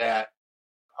look at that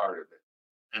part of it,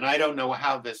 and I don't know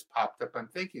how this popped up. I'm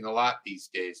thinking a lot these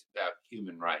days about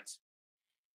human rights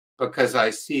because I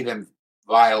see them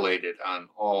violated on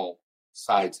all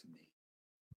sides of me.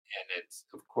 And it's,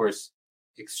 of course,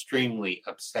 extremely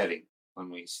upsetting when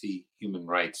we see human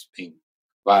rights being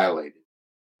violated.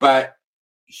 But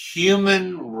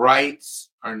human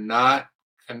rights are not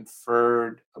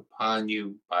conferred upon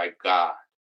you by God.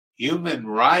 Human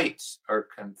rights are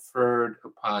conferred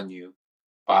upon you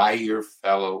by your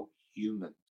fellow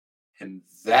humans. And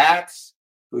that's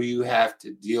who you have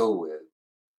to deal with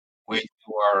when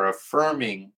you are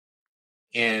affirming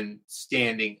and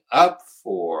standing up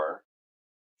for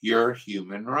your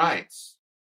human rights,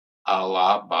 a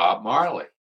la Bob Marley.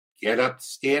 Get up,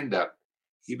 stand up.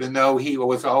 Even though he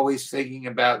was always thinking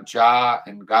about Jah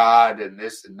and God and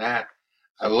this and that,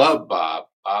 I love Bob.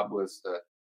 Bob was,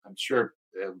 I'm sure,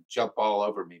 jump all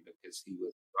over me because he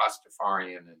was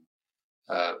Rastafarian and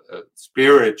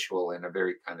spiritual in a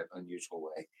very kind of unusual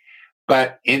way.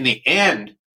 But in the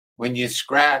end, when you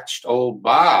scratched old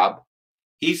Bob,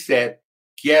 he said,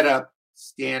 get up,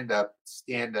 stand up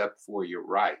for your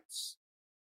rights.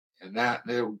 And that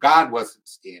God wasn't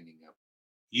standing up.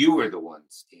 You were the one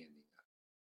standing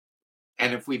up.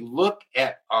 And if we look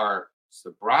at our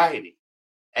sobriety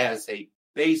as a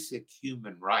basic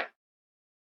human right,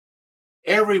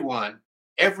 every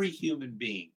human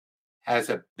being has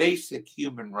a basic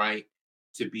human right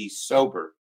to be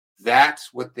sober.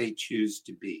 That's what they choose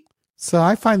to be. So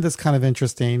I find this kind of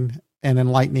interesting and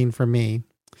enlightening for me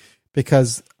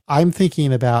because I'm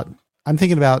thinking about,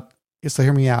 so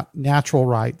hear me out, natural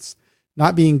rights,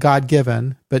 not being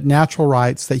God-given, but natural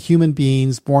rights that human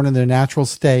beings born in their natural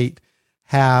state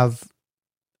have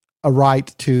a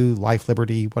right to life,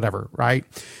 liberty, whatever, right?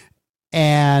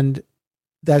 And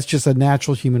that's just a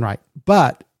natural human right.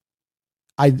 But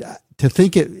to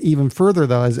think it even further,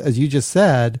 though, as you just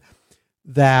said,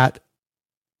 that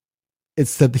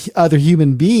It's the other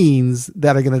human beings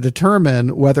that are going to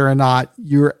determine whether or not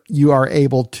you are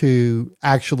able to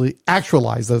actually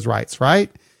actualize those rights, right?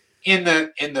 In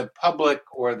the public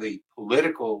or the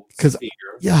political Because sphere.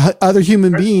 Yeah, other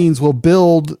human beings will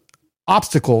build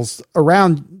obstacles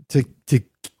around to keep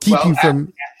you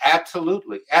from.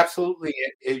 Absolutely.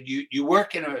 You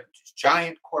work in a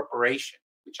giant corporation,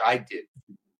 which I did,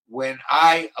 when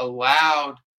I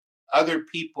allowed other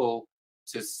people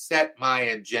to set my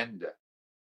agenda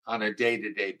on a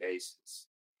day-to-day basis.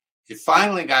 It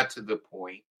finally got to the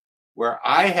point where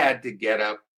I had to get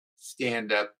up,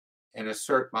 stand up, and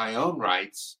assert my own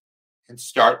rights and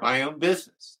start my own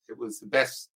business. It was the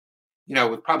best, it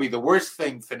was probably the worst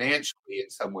thing financially in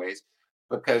some ways,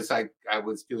 because I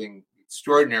was doing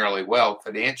extraordinarily well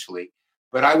financially,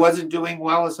 but I wasn't doing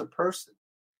well as a person.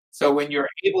 So when you're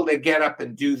able to get up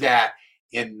and do that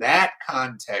in that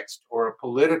context, or a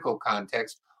political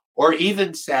context, or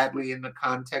even sadly in the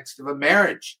context of a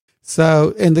marriage.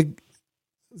 So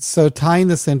tying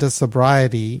this into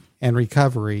sobriety and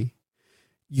recovery,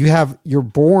 you're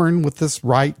born with this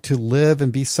right to live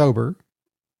and be sober,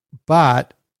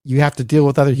 but you have to deal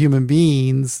with other human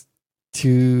beings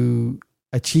to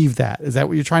achieve that. Is that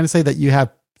what you're trying to say? That you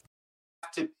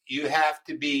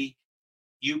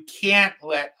can't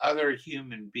let other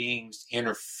human beings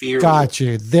interfere. Got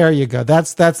you. There you go.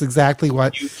 That's exactly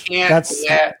what you can't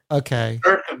let. Okay.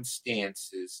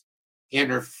 Circumstances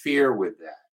interfere with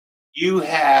that. You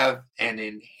have an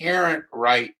inherent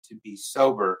right to be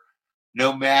sober,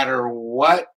 no matter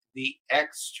what the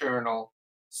external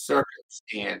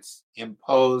circumstance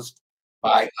imposed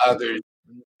by others.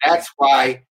 That's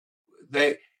why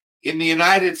in the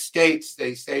United States,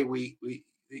 they say we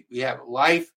have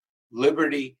life,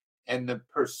 liberty, and the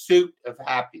pursuit of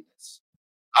happiness.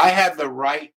 I have the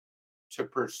right to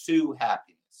pursue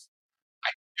happiness. I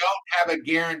don't have a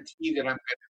guarantee that I'm going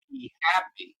to be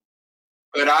happy,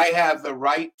 but I have the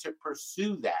right to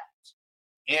pursue that.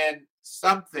 And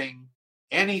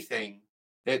anything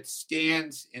that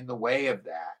stands in the way of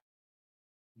that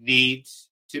needs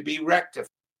to be rectified.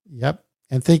 Yep.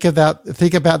 And think about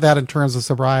that in terms of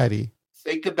sobriety.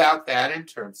 Think about that in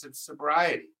terms of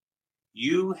sobriety.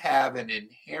 You have an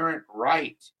inherent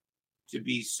right to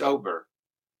be sober,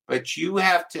 but you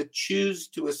have to choose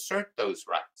to assert those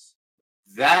rights.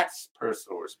 That's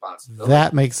personal responsibility.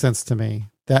 That makes sense to me.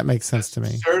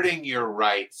 Asserting your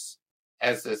rights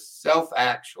as a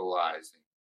self-actualizing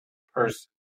person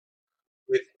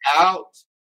without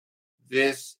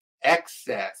this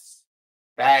excess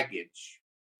baggage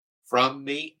from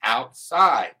the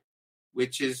outside,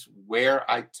 which is where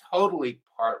I totally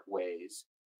part ways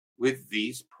with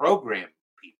these program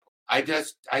people. I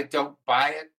don't buy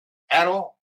it at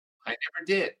all. I never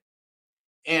did.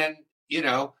 And,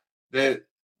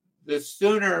 the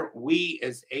sooner we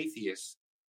as atheists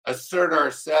assert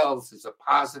ourselves as a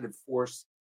positive force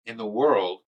in the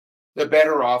world, the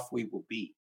better off we will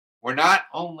be. We're not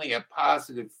only a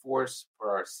positive force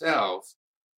for ourselves.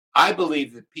 I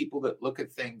believe that people that look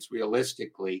at things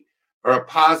realistically are a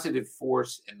positive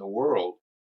force in the world.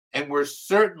 And we're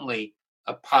certainly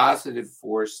a positive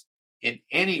force in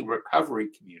any recovery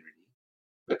community,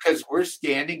 because we're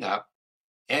standing up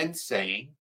and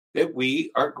saying that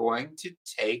we are going to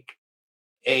take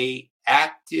an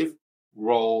active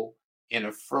role in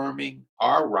affirming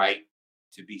our right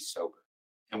to be sober.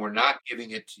 And we're not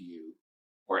giving it to you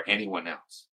or anyone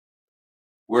else.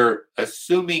 We're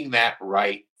assuming that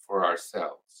right for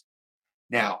ourselves.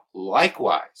 Now,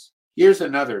 likewise, here's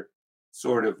another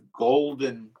sort of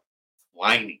golden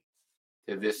lining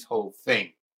to this whole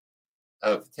thing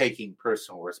of taking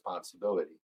personal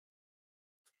responsibility.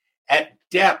 At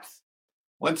depth,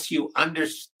 once you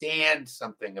understand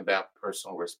something about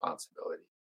personal responsibility,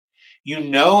 you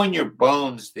know in your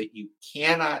bones that you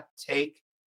cannot take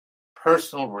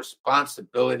personal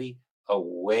responsibility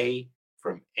away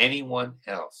from anyone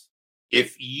else.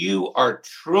 If you are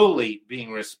truly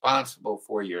being responsible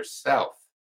for yourself,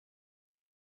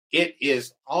 it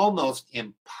is almost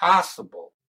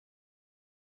impossible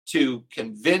to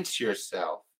convince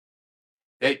yourself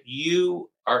that you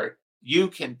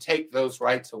can take those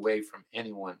rights away from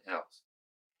anyone else,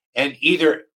 and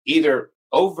either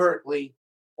overtly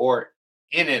or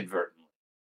inadvertently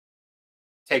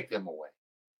take them away.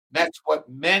 That's what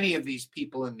many of these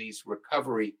people in these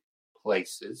recovery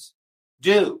places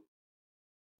do.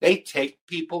 They take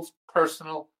people's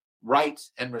personal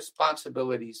rights and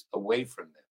responsibilities away from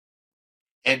them.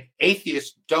 And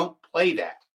atheists don't play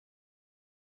that.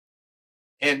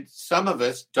 And some of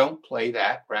us don't play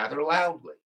that rather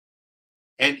loudly.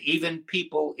 And even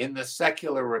people in the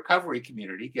secular recovery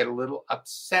community get a little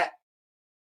upset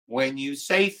when you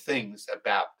say things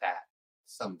about that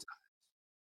sometimes,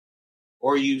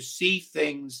 or you see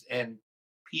things and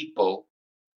people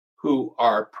who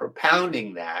are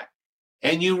propounding that,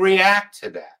 and you react to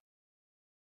that.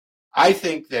 I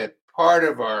think that part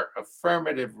of our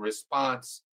affirmative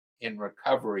response in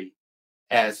recovery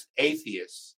as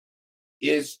atheists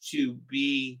is to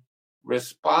be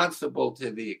responsible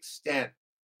to the extent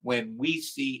when we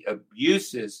see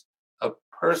abuses of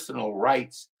personal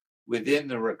rights within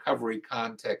the recovery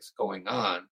context going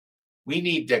on, we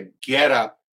need to get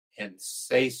up and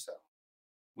say so.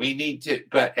 We need to,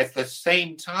 but at the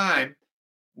same time,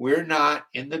 we're not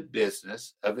in the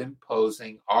business of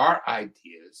imposing our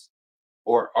ideas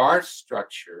or our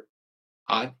structure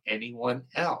on anyone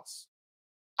else.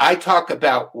 I talk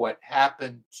about what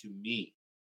happened to me.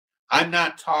 I'm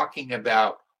not talking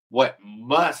about what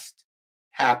must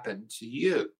happen to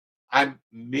you. I'm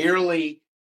merely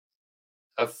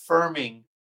affirming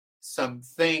some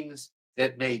things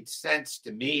that made sense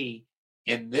to me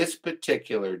in this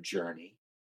particular journey,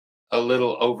 a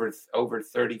little over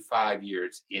 35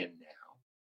 years in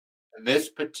now. In this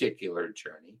particular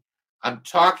journey, I'm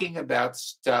talking about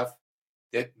stuff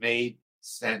that made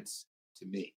sense to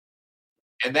me.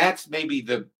 And that's maybe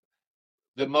the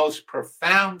most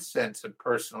profound sense of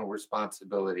personal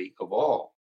responsibility of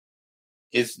all,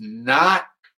 is not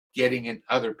getting in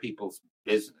other people's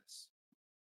business,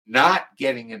 not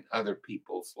getting in other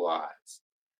people's lives,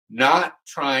 not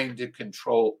trying to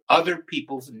control other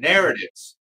people's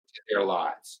narratives to their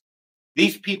lives.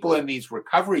 These people in these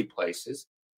recovery places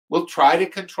will try to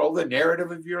control the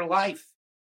narrative of your life,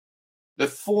 the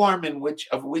form in which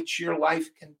your life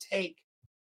can take.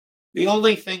 The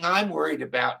only thing I'm worried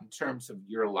about in terms of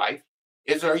your life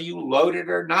is, are you loaded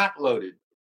or not loaded?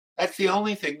 That's the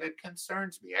only thing that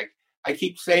concerns me. I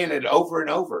keep saying it over and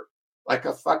over, like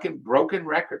a fucking broken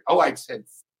record. Oh, I said.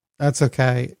 That's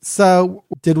okay. So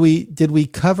did we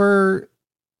cover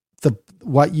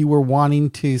what you were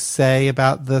wanting to say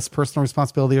about this personal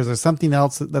responsibility, or is there something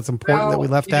else that's important that we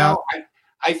left out?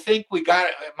 I think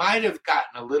it might have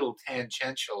gotten a little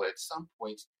tangential at some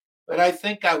points, but I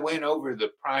think I went over the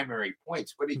primary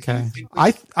points. What did you think?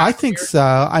 I think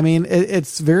so. I mean,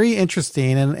 it's very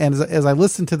interesting, and as I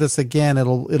listen to this again,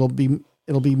 it'll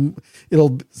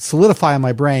solidify in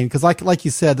my brain, because like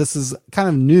you said, this is kind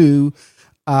of new,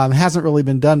 hasn't really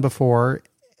been done before,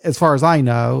 as far as I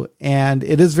know, and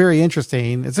it is very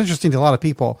interesting. It's interesting to a lot of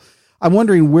people. I'm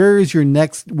wondering, where are you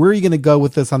going to go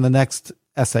with this on the next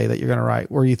essay that you're going to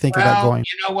write? Where are you thinking about going?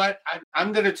 You know what?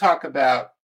 I'm going to talk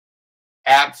about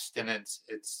abstinence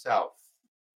itself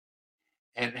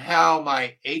and how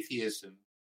my atheism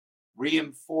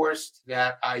reinforced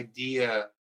that idea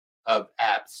of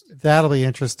abstinence. That'll be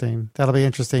interesting.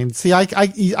 See,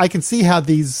 I can see how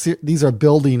these are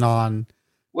building on.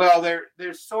 Well,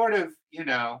 they're sort of,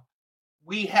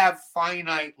 we have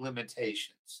finite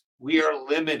limitations. We are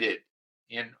limited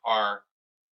in our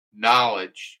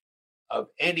knowledge of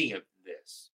any of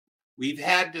this. We've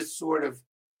had to sort of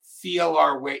feel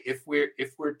our way, if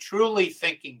we're truly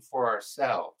thinking for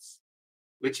ourselves,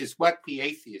 which is what the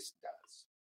atheist does.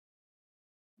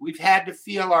 We've had to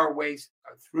feel our way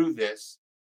through this,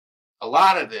 a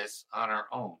lot of this, on our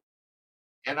own.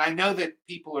 And I know that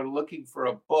people are looking for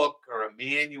a book or a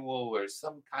manual or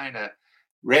some kind of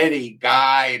ready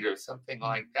guide or something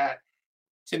like that.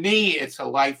 To me, it's a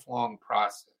lifelong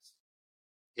process.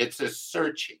 It's a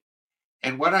searching.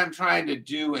 And what I'm trying to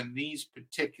do in these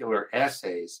particular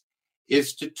essays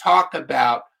is to talk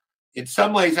about, in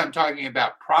some ways, I'm talking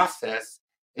about process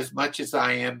as much as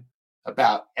I am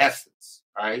about essence,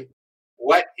 right?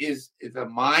 What is the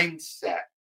mindset?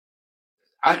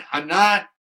 I'm not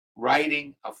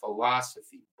writing a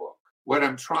philosophy book. What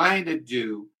I'm trying to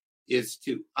do is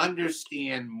to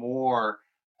understand more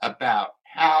about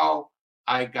how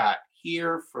I got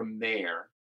here from there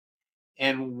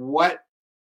and what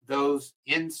those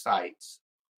insights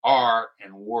are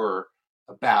and were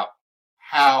about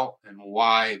how and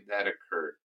why that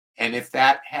occurred. And if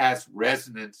that has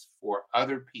resonance for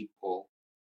other people,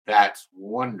 that's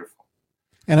wonderful.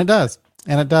 And it does.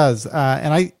 It does.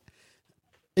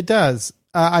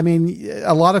 I mean,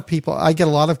 a lot of people, I get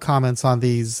a lot of comments on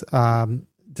these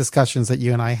discussions that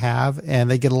you and I have, and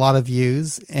they get a lot of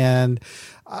views. And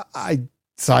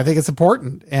so I think it's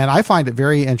important, and I find it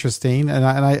very interesting,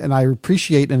 and I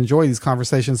appreciate and enjoy these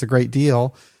conversations a great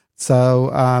deal.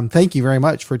 So thank you very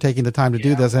much for taking the time to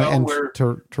do this and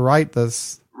to write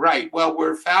this. Right. Well,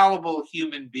 we're fallible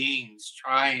human beings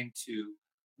trying to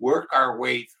work our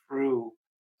way through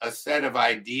a set of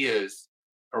ideas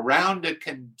around a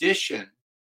condition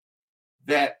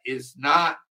that is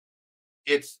not,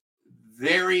 it's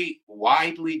very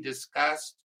widely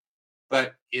discussed,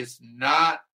 but is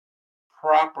not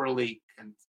properly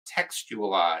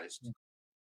contextualized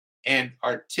and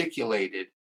articulated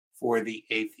for the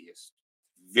atheist.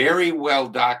 Very well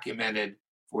documented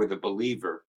for the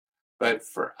believer. But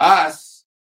for us,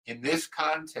 in this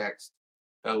context,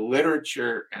 the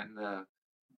literature and the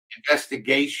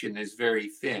investigation is very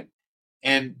thin.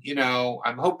 And,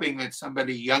 I'm hoping that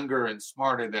somebody younger and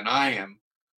smarter than I am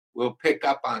will pick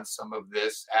up on some of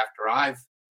this after I've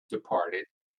departed,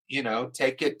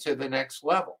 take it to the next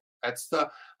level. That's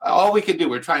all we can do.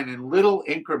 We're trying in little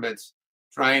increments,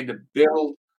 trying to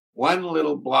build one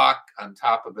little block on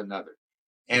top of another.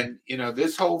 And,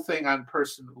 this whole thing on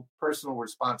personal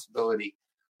responsibility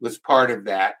was part of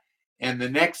that. And the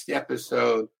next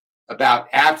episode about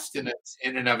abstinence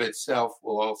in and of itself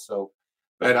will also,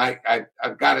 but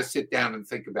I've got to sit down and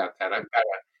think about that. I've got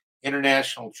an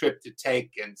international trip to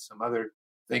take and some other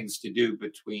things to do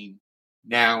between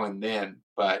now and then.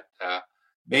 But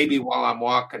maybe while I'm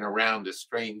walking around a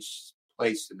strange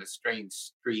place in a strange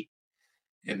street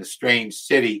in a strange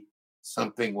city,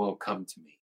 something will come to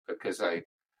me, because I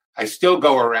still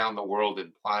go around the world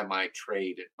and ply my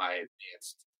trade at my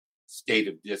advanced state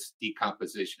of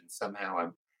decomposition. Somehow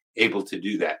I'm able to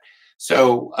do that.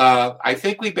 So I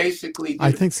think we basically did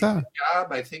I think so.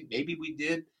 Job. I think maybe we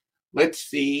did. Let's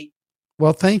see.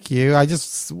 Well, thank you.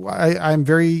 I'm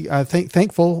very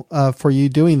thankful for you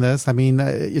doing this. I mean,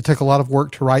 it took a lot of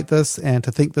work to write this and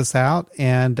to think this out,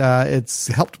 and it's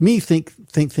helped me think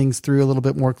things through a little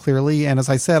bit more clearly. And as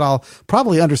I said, I'll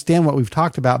probably understand what we've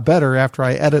talked about better after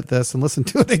I edit this and listen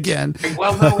to it again.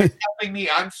 Well, no, it's helping me.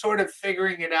 I'm sort of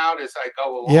figuring it out as I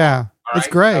go along. Yeah, it's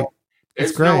great. So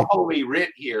there's no holy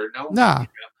writ here. No.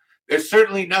 There's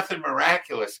certainly nothing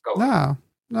miraculous going on.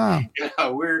 No.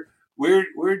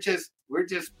 We're just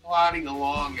plodding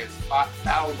along as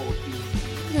fallible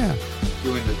humans. Yeah.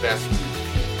 Doing the best we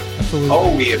can. Absolutely.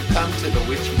 Oh, we have come to the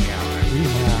witching hour. We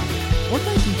have. Well,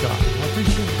 thank you, John. I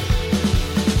appreciate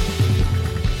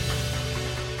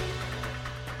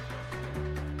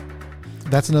it.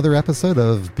 That's another episode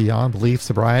of Beyond Belief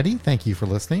Sobriety. Thank you for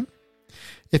listening.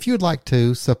 If you would like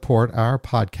to support our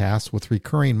podcast with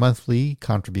recurring monthly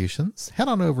contributions, head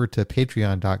on over to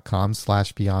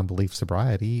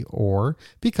patreon.com/beyondbeliefsobriety or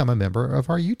become a member of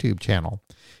our YouTube channel.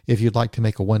 If you'd like to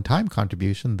make a one-time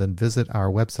contribution, then visit our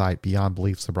website,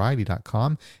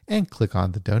 beyondbeliefsobriety.com, and click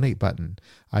on the donate button.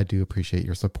 I do appreciate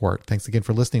your support. Thanks again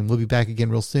for listening. We'll be back again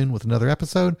real soon with another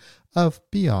episode of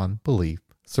Beyond Belief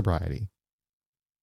Sobriety.